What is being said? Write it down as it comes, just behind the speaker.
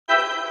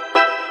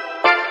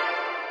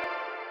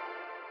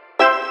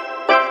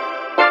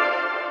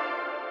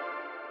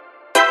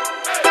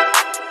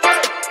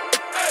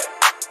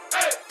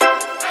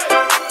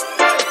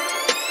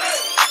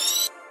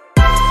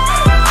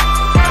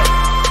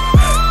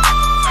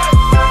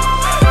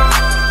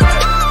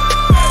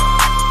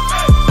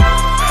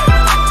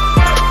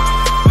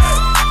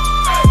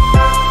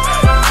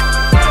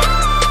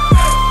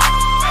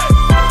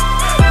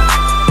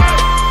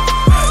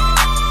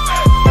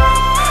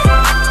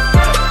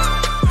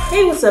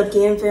Hey, what's up,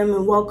 Gam Fam,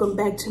 and welcome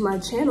back to my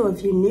channel.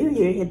 If you're new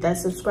here, hit that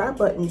subscribe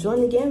button.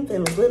 Join the Gam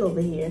Fam, it's lit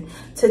over here.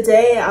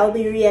 Today, I'll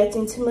be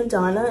reacting to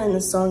Madonna, and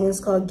the song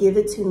is called Give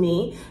It To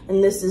Me,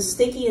 and this is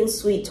Sticky and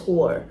Sweet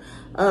Tour,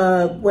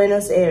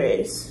 Buenos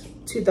Aires,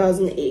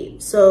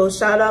 2008. So,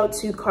 shout out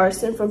to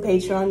Carson from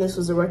Patreon. This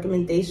was a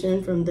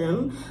recommendation from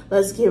them.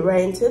 Let's get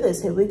right into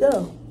this. Here we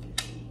go.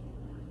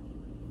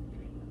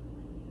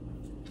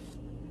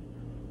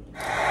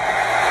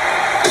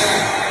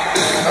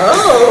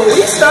 Oh,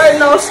 we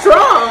starting off strong.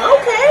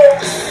 Okay.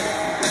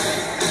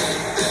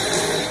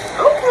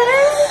 Okay.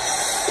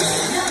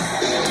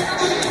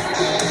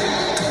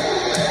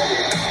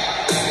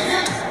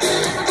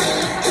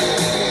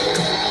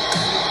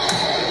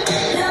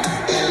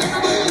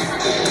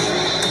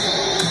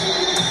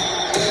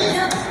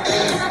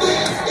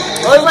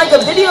 Oh, it's like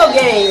a video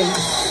game.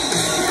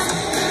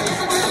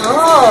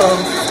 Oh.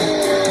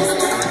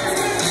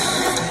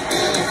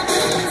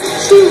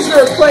 Choose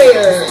your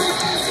player.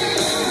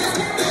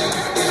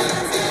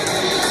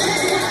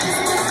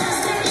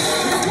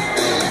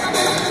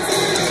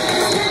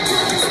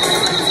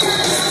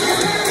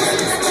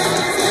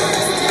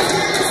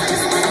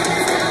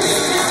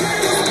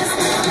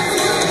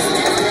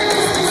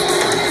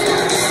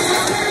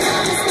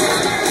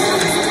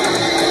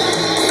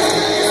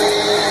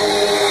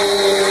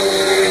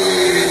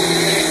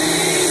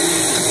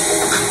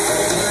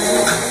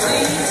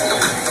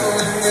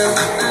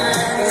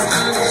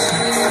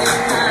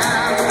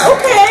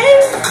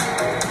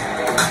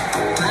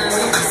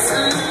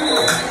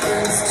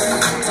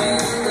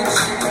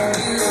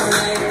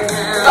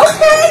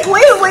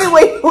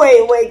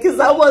 Wait, because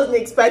I wasn't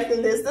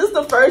expecting this. This is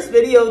the first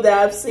video that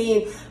I've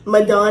seen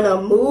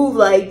Madonna move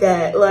like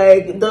that.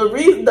 Like,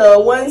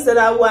 the ones that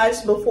I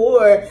watched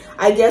before,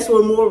 I guess,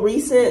 were more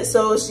recent,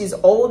 so she's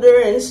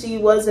older and she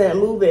wasn't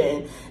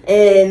moving.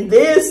 And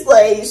this,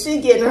 like, she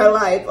getting her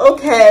life.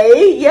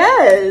 Okay,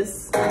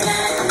 yes.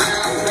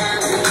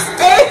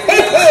 Hey!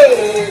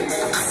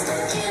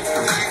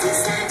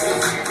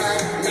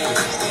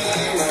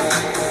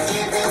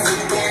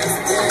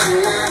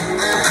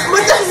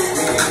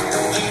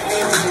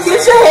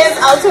 Get your hands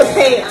out to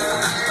paint.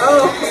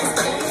 Oh.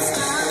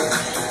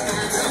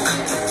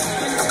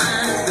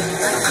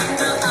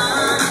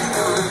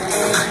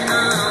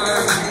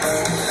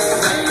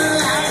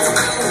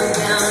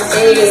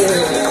 Hey.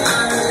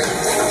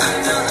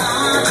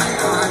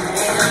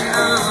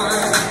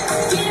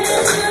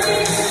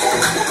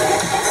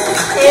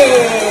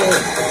 Hey.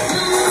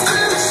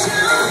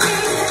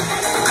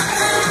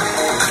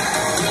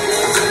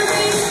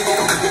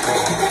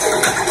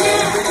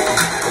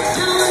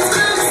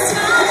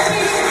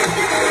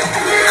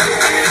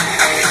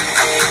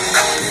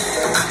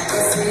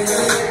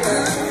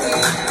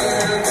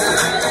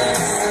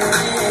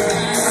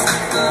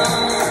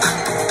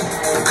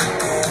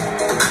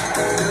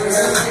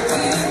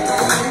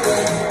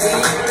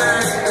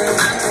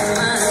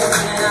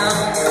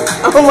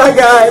 Oh my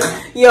God.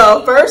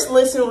 Yo, first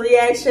listen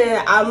reaction,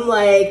 I'm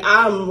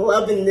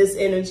loving this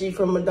energy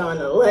from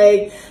Madonna.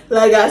 Like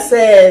I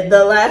said,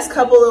 the last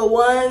couple of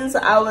ones,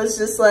 I was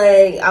just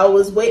like, I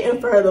was waiting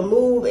for her to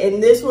move,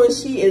 and this one,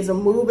 she is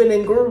moving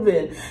and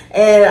grooving.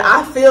 And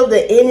I feel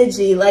the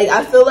energy. Like,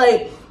 I feel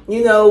like,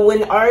 you know,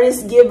 when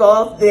artists give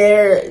off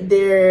their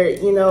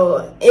you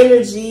know,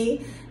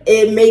 energy,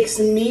 it makes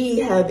me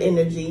have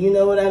energy, you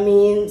know what I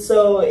mean?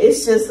 So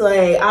it's just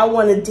like, I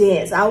want to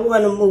dance. I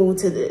want to move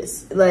to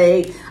this.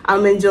 Like,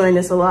 I'm enjoying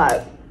this a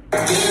lot.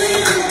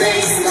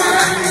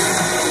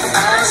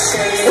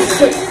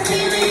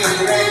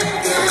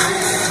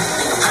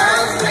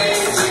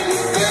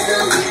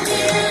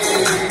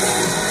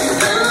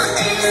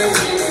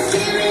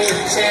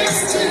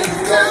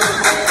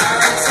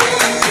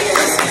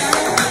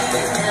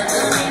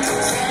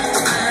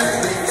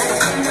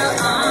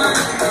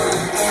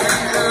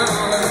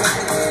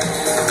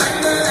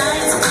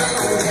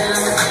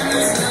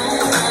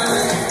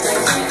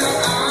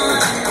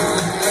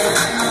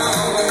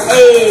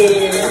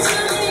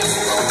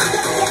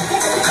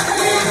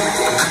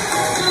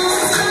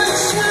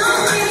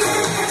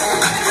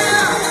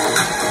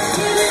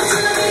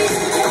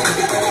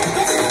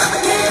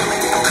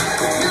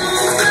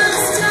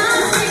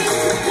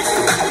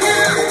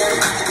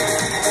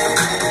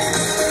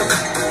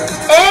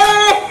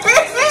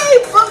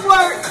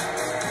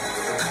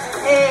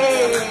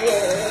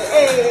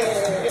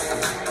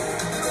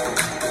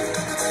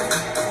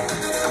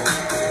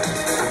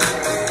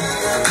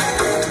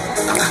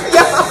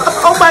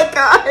 Oh my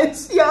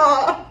gosh,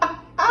 y'all.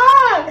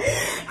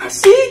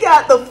 She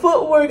got the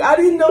footwork. I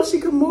didn't know she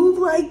could move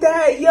like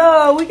that.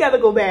 Yo, we gotta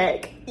go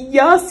back.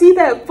 Y'all see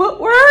that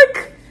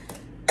footwork?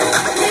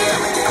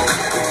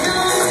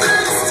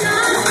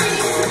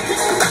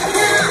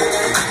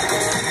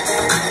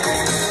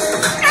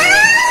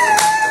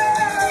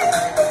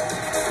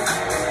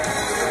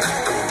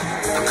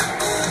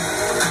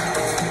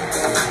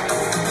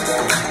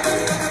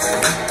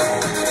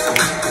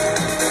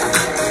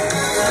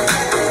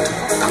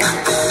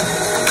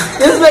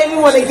 This made me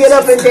want to get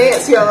up and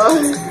dance, y'all.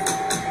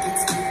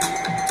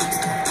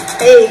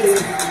 Hey.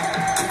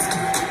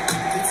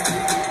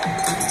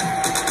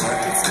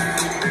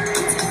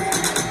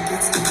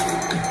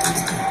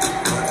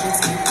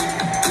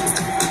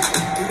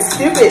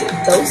 Cupid,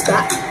 don't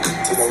stop. To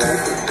the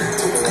left,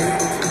 to the right,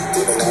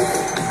 to the left,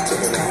 to the right, To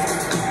the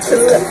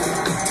left,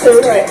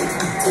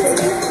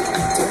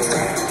 to the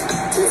right.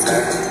 to the left, to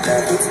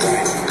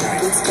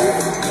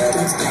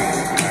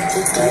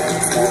the right,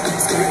 to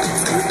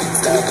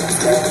the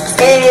left,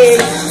 Hey.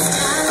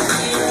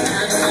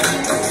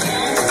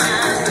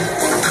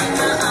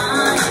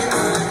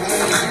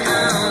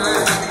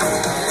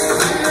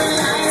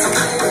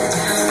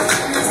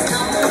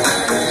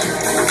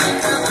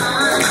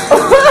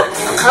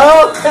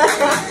 Oh.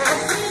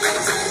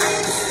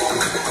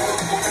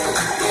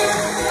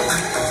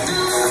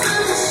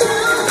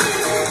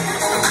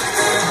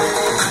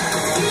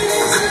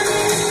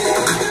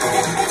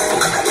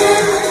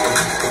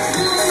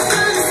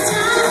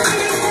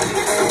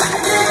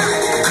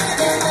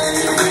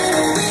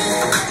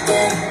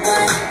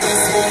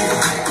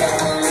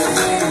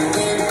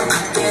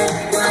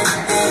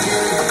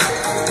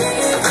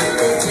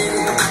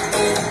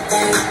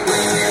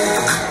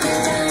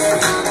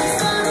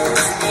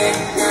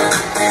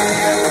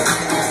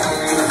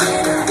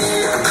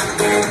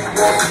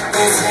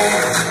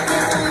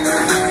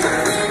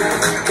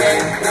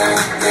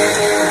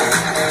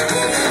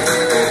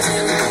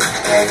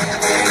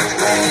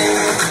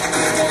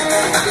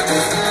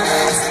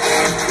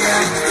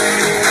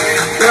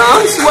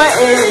 I'm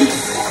sweating.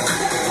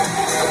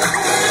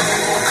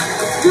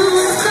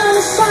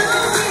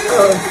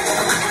 Oh.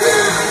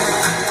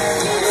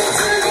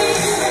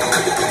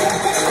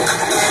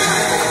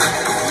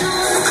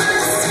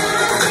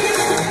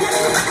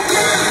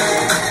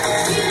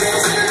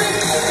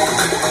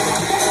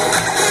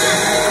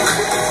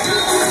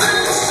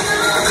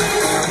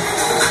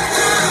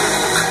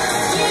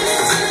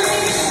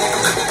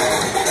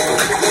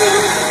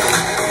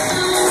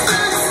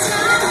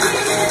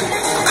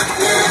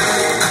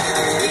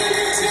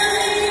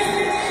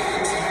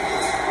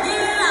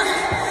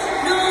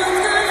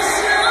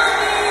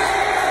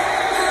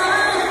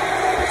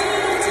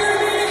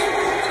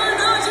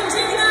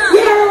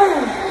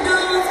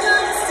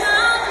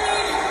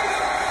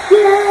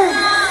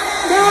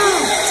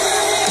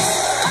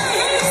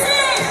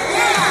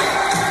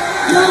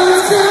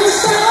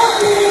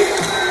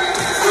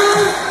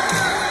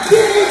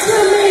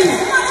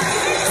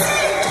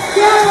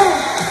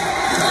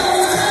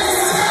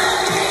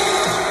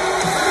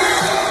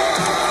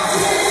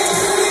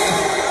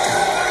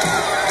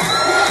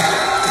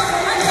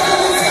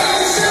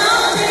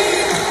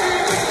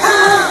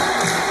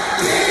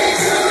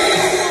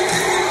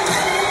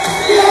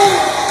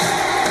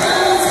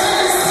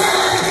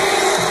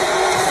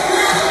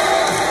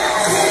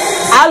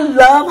 I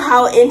love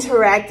how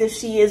interactive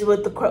she is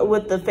with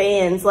the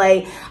fans.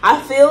 Like,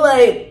 I feel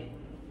like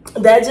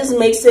that just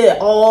makes it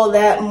all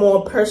that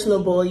more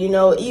personable, you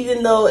know,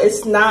 even though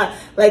it's not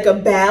like a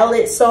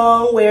ballad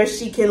song where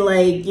she can,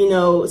 like, you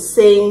know,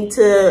 sing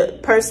to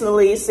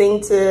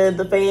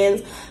the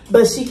fans,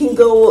 but she can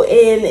go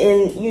in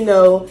and, you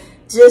know,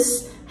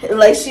 just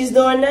like she's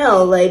doing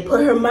now, like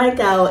put her mic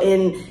out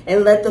and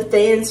let the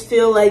fans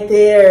feel like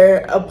they're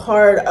a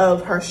part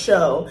of her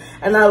show.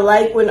 And I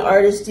like when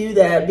artists do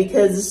that,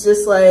 because it's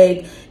just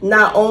like,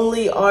 not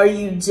only are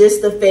you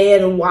just a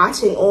fan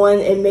watching on,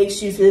 it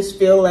makes you just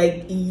feel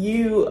like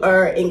you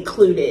are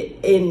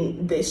included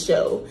in this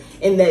show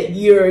and that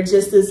you're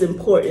just as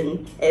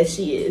important as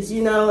she is,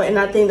 you know? And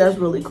I think that's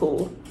really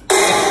cool.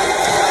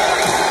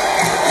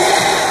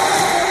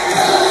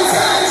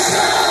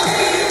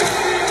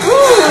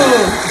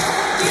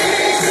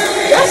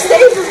 That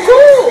stage is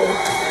cool.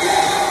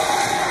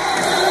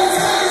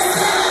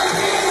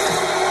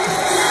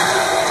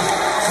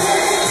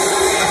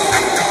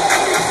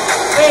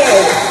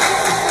 Hey.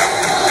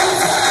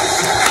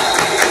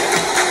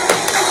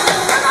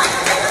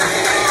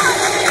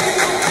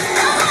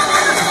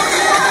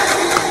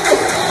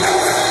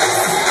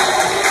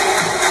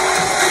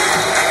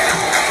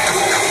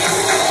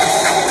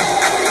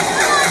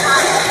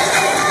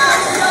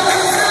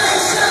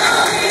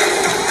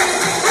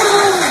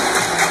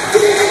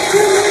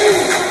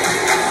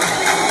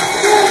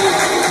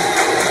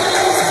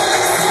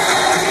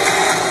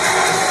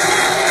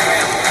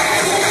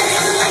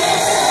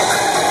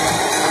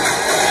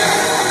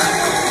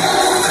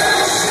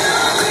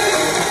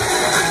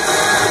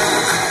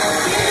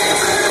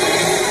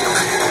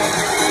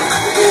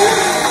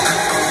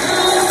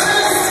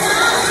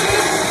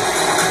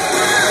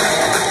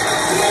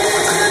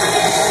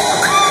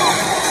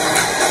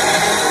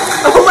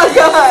 Oh my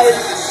God.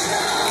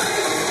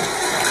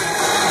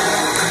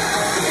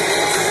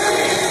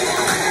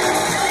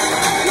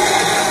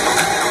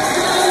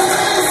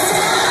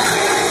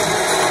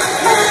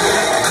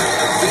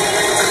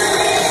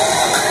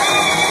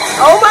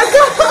 Oh my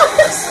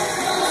gosh.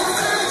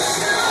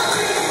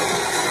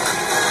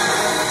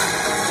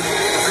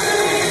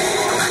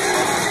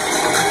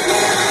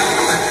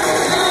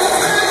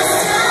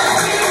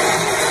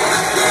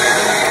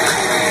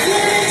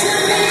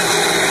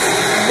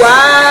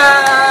 Wow.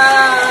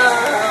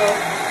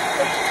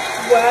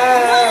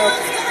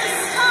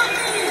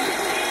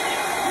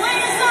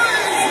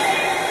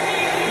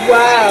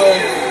 Wow.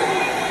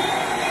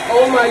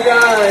 Oh my God.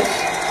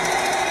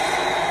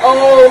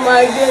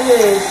 my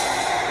goodness.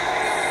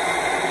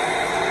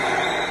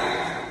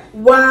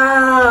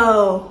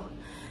 Wow.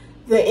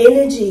 The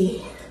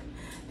energy,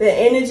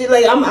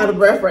 like I'm out of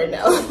breath right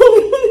now.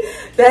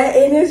 That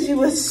energy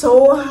was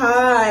so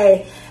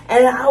high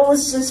and I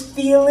was just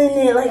feeling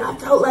it. Like I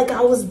felt like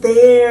I was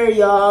there,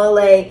 y'all.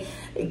 Like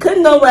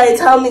couldn't nobody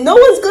tell me, no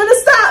one's gonna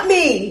stop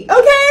me,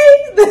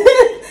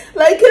 okay?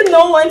 Like could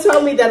no one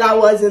tell me that I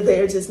wasn't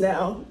there just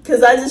now?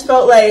 Because I just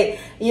felt like,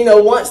 you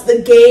know, once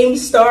the game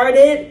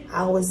started,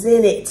 I was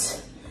in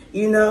it,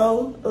 you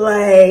know?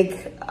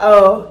 Like,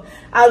 oh,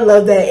 I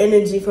love that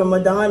energy from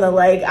Madonna.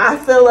 Like, I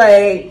feel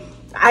like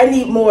I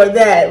need more of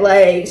that.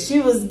 Like, she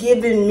was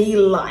giving me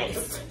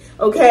life,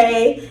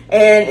 okay?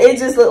 And it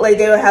just looked like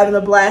they were having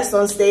a blast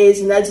on stage,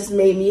 and that just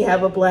made me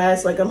have a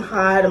blast. Like, I'm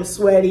hot, I'm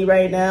sweaty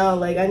right now.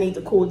 Like, I need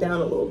to cool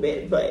down a little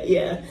bit, but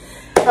yeah.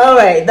 All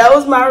right, that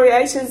was my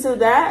reaction to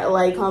that.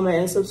 Like, comment,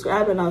 and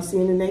subscribe, and I'll see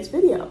you in the next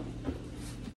video.